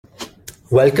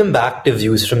Welcome back to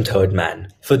Views from Third Man.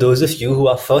 For those of you who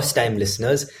are first time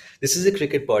listeners, this is a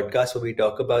cricket podcast where we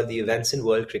talk about the events in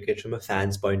world cricket from a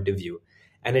fan's point of view.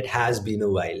 And it has been a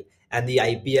while, and the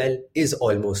IPL is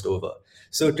almost over.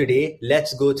 So today,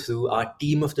 let's go through our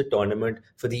team of the tournament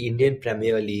for the Indian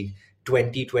Premier League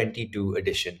 2022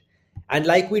 edition. And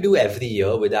like we do every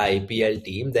year with our IPL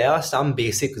team, there are some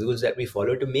basic rules that we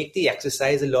follow to make the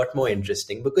exercise a lot more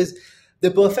interesting because the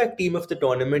perfect team of the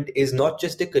tournament is not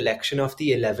just a collection of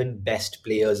the 11 best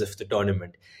players of the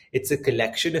tournament. It's a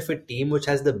collection of a team which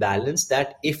has the balance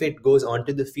that, if it goes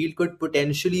onto the field, could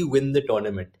potentially win the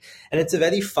tournament. And it's a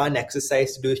very fun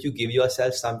exercise to do if you give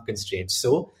yourself some constraints.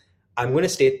 So, I'm going to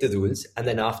state the rules, and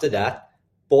then after that,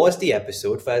 pause the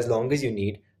episode for as long as you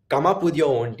need, come up with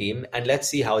your own team, and let's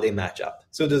see how they match up.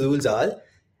 So, the rules are,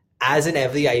 as in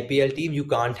every IPL team, you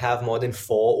can't have more than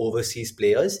 4 overseas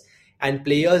players, and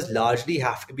players largely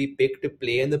have to be picked to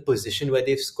play in the position where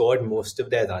they've scored most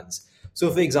of their runs. So,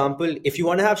 for example, if you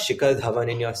want to have Shikhar Dhawan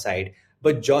in your side,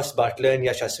 but Josh Butler and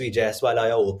Yashasvi Jaiswal are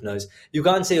your openers, you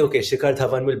can't say, okay, Shikhar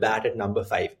Dhawan will bat at number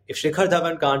 5. If Shikhar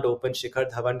Dhawan can't open,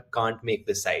 Shikhar Dhawan can't make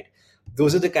the side.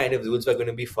 Those are the kind of rules we're going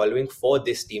to be following for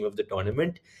this team of the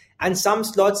tournament. And some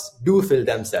slots do fill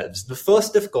themselves. The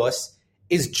first, of course,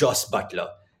 is Josh Butler.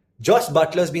 Josh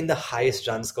Butler's been the highest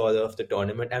run scorer of the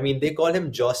tournament. I mean, they call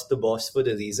him Josh the Boss for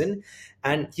the reason.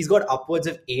 And he's got upwards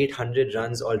of 800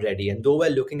 runs already. And though we're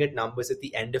looking at numbers at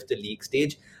the end of the league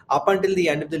stage, up until the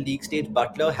end of the league stage,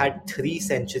 Butler had 3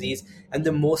 centuries and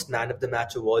the most man of the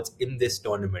match awards in this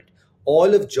tournament.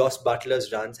 All of Josh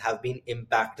Butler's runs have been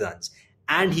impact runs.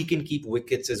 And he can keep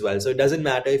wickets as well. So it doesn't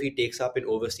matter if he takes up an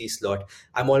overseas slot.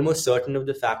 I'm almost certain of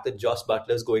the fact that Josh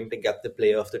Butler is going to get the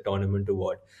Player of the Tournament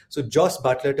award. So Josh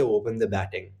Butler to open the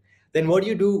batting. Then what do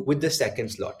you do with the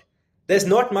second slot? There's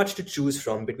not much to choose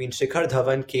from between Shikhar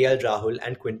Dhawan, KL Rahul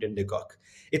and Quinton de Kock.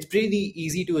 It's pretty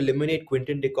easy to eliminate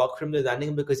Quinton de Kock from the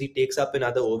running because he takes up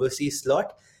another overseas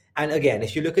slot. And again,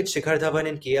 if you look at Shikhar Dhawan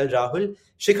and KL Rahul,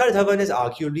 Shikhar Dhawan has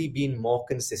arguably been more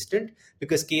consistent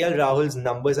because KL Rahul's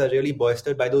numbers are really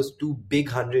bolstered by those 2 big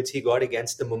hundreds he got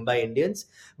against the Mumbai Indians.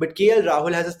 But KL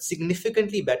Rahul has a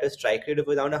significantly better strike rate of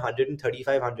around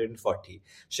 135, 140.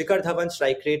 Shikhar Dhawan's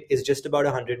strike rate is just about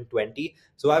 120.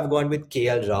 So I've gone with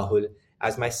KL Rahul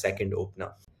as my second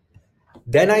opener.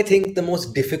 Then I think the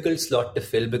most difficult slot to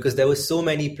fill, because there were so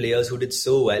many players who did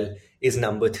so well, is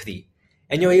number 3.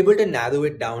 And you're able to narrow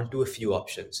it down to a few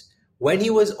options. When he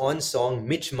was on song,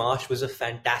 Mitch Marsh was a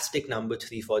fantastic number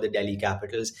 3 for the Delhi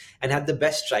Capitals and had the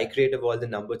best strike rate of all the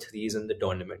number 3s in the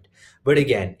tournament. But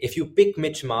again, if you pick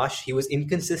Mitch Marsh, he was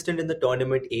inconsistent in the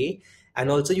tournament A, and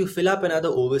also you fill up another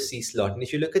overseas slot. And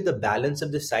if you look at the balance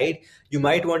of the side, you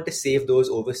might want to save those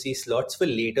overseas slots for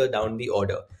later down the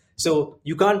order. So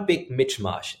you can't pick Mitch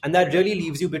Marsh, and that really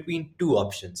leaves you between 2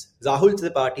 options, Rahul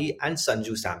Tripathi and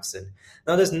Sanju Samson.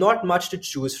 Now there's not much to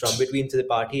choose from between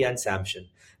Tripathi and Samson.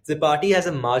 Tripathi has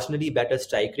a marginally better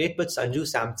strike rate, but Sanju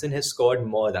Samson has scored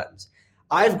more runs.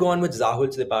 I've gone with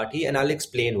Rahul Tripathi, and I'll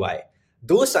explain why.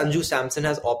 Though Sanju Samson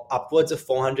has upwards of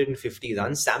 450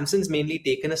 runs, Samson's mainly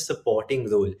taken a supporting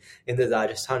role in the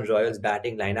Rajasthan Royals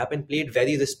batting lineup and played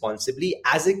very responsibly,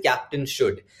 as a captain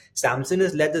should. Samson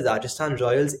has led the Rajasthan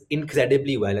Royals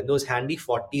incredibly well, and those handy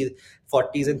 40s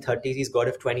and 30s he's got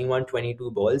of 21,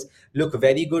 22 balls look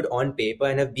very good on paper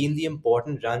and have been the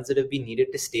important runs that have been needed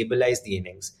to stabilize the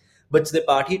innings. But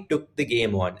Tripathi took the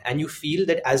game on, and you feel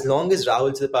that as long as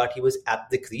Rahul Tripathi was at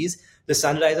the crease, the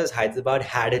Sunrisers Hyderabad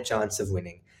had a chance of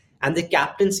winning. And the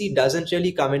captaincy doesn't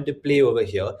really come into play over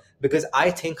here because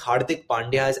I think Hardik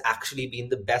Pandya has actually been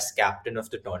the best captain of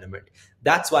the tournament.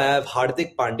 That's why I have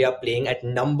Hardik Pandya playing at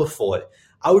number 4,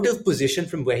 out of position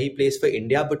from where he plays for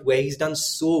India, but where he's done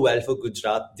so well for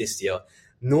Gujarat this year.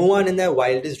 No one in their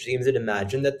wildest dreams had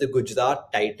imagined that the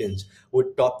Gujarat Titans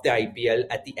would top the IPL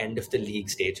at the end of the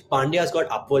league stage. Pandya's got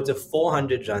upwards of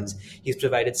 400 runs. He's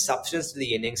provided substance to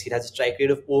the innings. He has a strike rate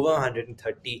of over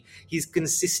 130. He's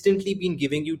consistently been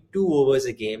giving you 2 overs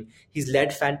a game. He's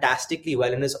led fantastically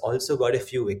well and has also got a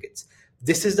few wickets.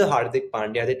 This is the Hardik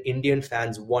Pandya that Indian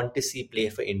fans want to see play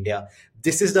for India.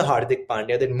 This is the Hardik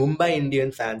Pandya that Mumbai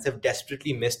Indian fans have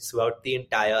desperately missed throughout the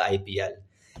entire IPL.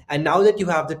 And now that you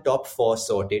have the top 4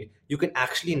 sorted, you can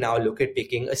actually now look at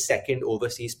picking a second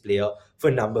overseas player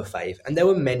for number 5. And there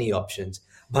were many options.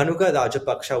 Bhanuka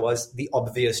Rajapaksa was the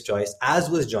obvious choice, as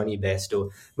was Johnny Bairstow.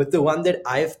 But the one that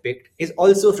I've picked is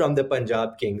also from the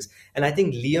Punjab Kings. And I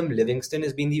think Liam Livingstone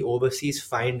has been the overseas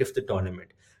find of the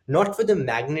tournament. Not for the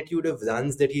magnitude of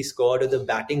runs that he scored or the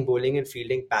batting, bowling and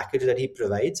fielding package that he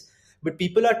provides, but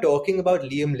people are talking about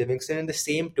Liam Livingston in the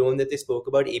same tone that they spoke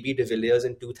about AB de Villiers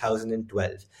in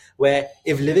 2012, where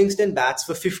if Livingston bats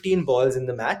for 15 balls in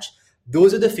the match,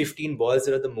 those are the 15 balls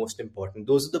that are the most important.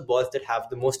 Those are the balls that have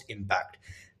the most impact.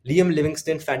 Liam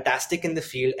Livingston, fantastic in the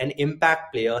field, an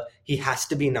impact player. He has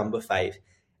to be number 5.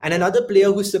 And another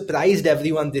player who surprised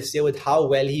everyone this year with how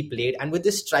well he played and with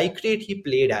the strike rate he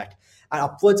played at,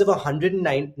 upwards of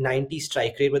 190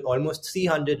 strike rate with almost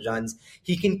 300 runs.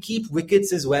 He can keep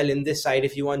wickets as well in this side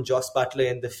if you want Jos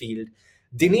Buttler in the field.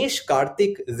 Dinesh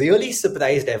Karthik really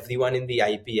surprised everyone in the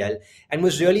IPL and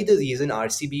was really the reason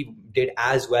RCB did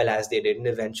as well as they did and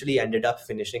eventually ended up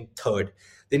finishing third.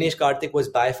 Dinesh Karthik was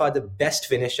by far the best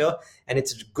finisher, and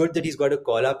it's good that he's got a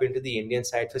call up into the Indian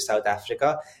side for South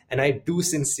Africa. And I do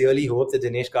sincerely hope that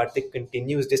Dinesh Karthik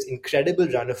continues this incredible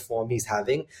run of form he's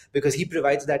having, because he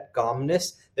provides that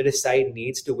calmness that his side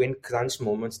needs to win crunch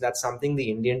moments. That's something the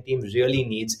Indian team really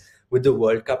needs with the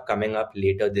World Cup coming up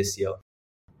later this year.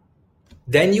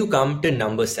 Then you come to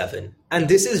number 7. And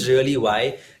this is really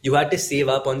why you had to save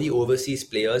up on the overseas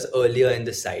players earlier in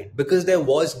the side, because there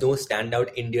was no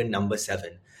standout Indian number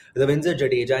 7. Ravindra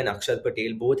Jadeja and Akshar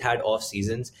Patel both had off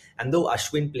seasons, and though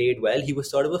Ashwin played well, he was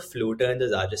sort of a floater in the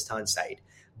Rajasthan side.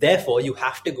 Therefore, you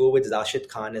have to go with Rashid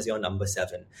Khan as your number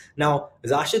 7. Now,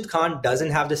 Rashid Khan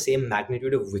doesn't have the same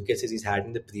magnitude of wickets as he's had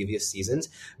in the previous seasons,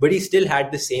 but he still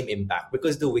had the same impact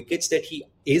because the wickets that he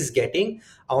is getting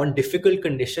are on difficult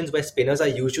conditions where spinners are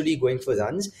usually going for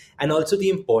runs, and also the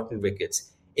important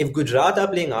wickets. If Gujarat are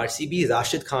playing RCB,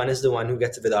 Rashid Khan is the one who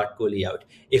gets Virat Kohli out.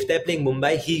 If they're playing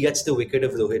Mumbai, he gets the wicket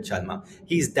of Rohit Sharma.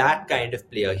 He's that kind of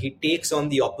player. He takes on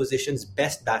the opposition's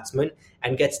best batsman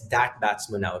and gets that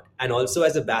batsman out. And also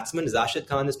as a batsman, Rashid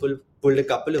Khan has pulled a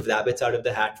couple of rabbits out of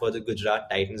the hat for the Gujarat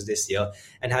Titans this year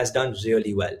and has done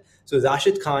really well. So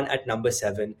Rashid Khan at number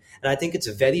 7. And I think it's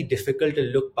very difficult to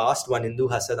look past Wanindu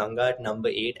Hasaranga at number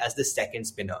 8 as the second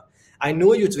spinner. I know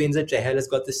Yuzvendra Chahal has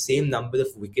got the same number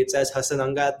of wickets as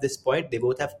Hasaranga at this point. They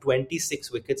both have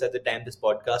 26 wickets at the time this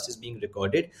podcast is being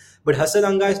recorded. But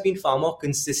Hasaranga has been far more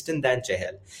consistent than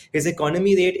Chahal. His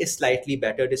economy rate is slightly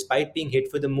better despite being hit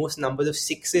for the most number of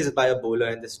sixes by a bowler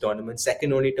in this tournament,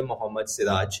 second only to Mohammad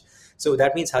Siraj. So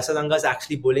that means Hasaranga is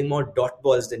actually bowling more dot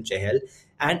balls than Chahal.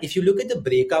 And if you look at the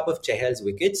breakup of Chahal's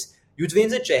wickets,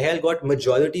 Yuzvendra Chahal got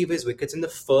majority of his wickets in the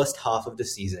first half of the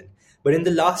season. But in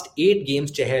the last 8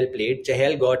 games Chahal played,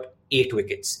 Chahal got 8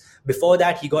 wickets. Before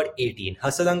that, he got 18.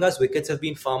 Hasaranga's wickets have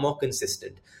been far more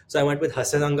consistent. So I went with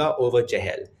Hasaranga over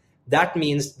Chahal. That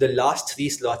means the last 3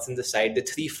 slots in the side, the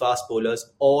 3 fast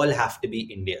bowlers, all have to be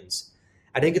Indians.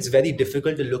 I think it's very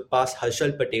difficult to look past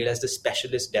Harshal Patel as the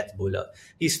specialist death bowler.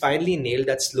 He's finally nailed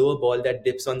that slower ball that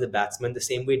dips on the batsman the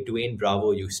same way Dwayne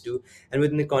Bravo used to. And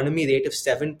with an economy rate of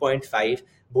 7.5,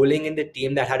 bowling in the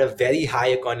team that had a very high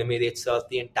economy rate throughout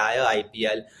the entire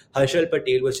IPL, Harshal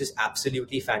Patel was just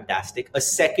absolutely fantastic. A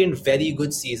second very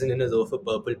good season in a row for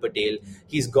Purple Patel.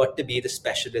 He's got to be the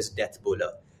specialist death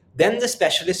bowler. Then the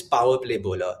specialist power play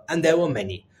bowler, and there were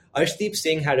many. Arshdeep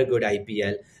Singh had a good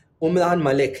IPL. Umran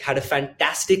Malik had a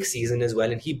fantastic season as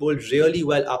well, and he bowled really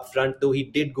well up front, though he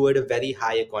did go at a very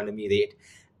high economy rate,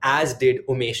 as did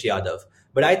Umesh Yadav.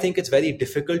 But I think it's very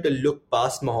difficult to look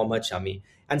past Mohammad Shami.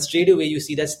 And straight away, you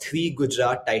see there's 3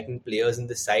 Gujarat Titan players in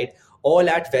the side, all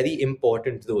at very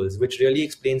important roles, which really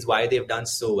explains why they've done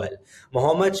so well.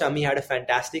 Mohammad Shami had a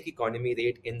fantastic economy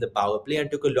rate in the power play and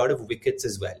took a lot of wickets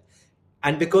as well.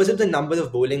 And because of the number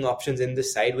of bowling options in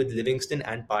this side with Livingston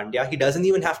and Pandya, he doesn't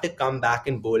even have to come back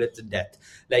and bowl it to death,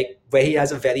 like where he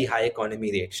has a very high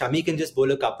economy rate. Shami can just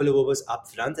bowl a couple of overs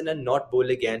up front and then not bowl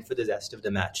again for the rest of the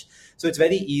match. So it's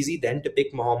very easy then to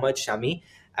pick Mohammad Shami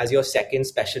as your second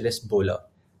specialist bowler.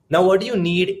 Now, what do you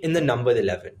need in the number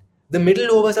 11? The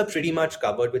middle overs are pretty much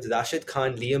covered with Rashid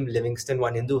Khan, Liam Livingston,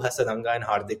 Wanindu Hasaranga and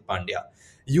Hardik Pandya.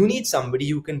 You need somebody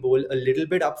who can bowl a little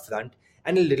bit up front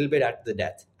and a little bit at the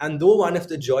death. And though one of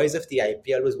the joys of the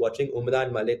IPL was watching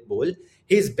Umran Malik bowl,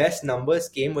 his best numbers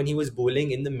came when he was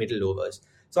bowling in the middle overs.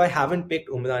 So I haven't picked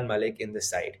Umran Malik in the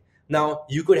side. Now,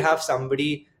 you could have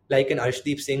somebody like an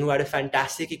Arshdeep Singh who had a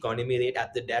fantastic economy rate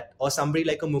at the death, or somebody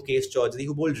like a Mukesh Chaudhary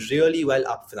who bowled really well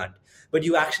up front. But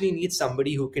you actually need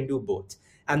somebody who can do both.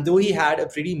 And though he had a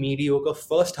pretty mediocre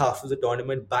first half of the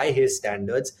tournament by his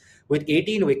standards, with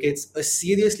 18 wickets, a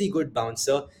seriously good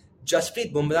bouncer,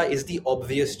 Jasprit Bumrah is the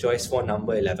obvious choice for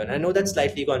number 11. I know that's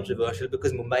slightly controversial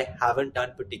because Mumbai haven't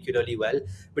done particularly well.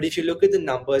 But if you look at the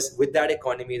numbers with that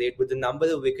economy rate, with the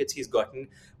number of wickets he's gotten,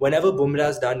 whenever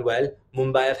Bumrah's done well,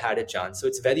 Mumbai have had a chance. So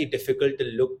it's very difficult to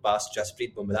look past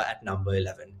Jasprit Bumrah at number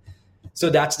 11.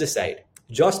 So that's the side.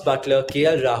 Joss Butler,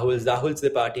 KL Rahul, Rahul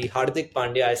Tripathi, Hardik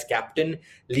Pandya as captain,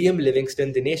 Liam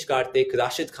Livingston, Dinesh Karthik,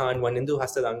 Rashid Khan, Wanindu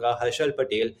Hasaranga, Harshal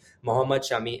Patel, Mohammad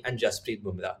Shami, and Jasprit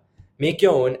Bumrah. Make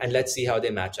your own and let's see how they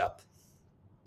match up.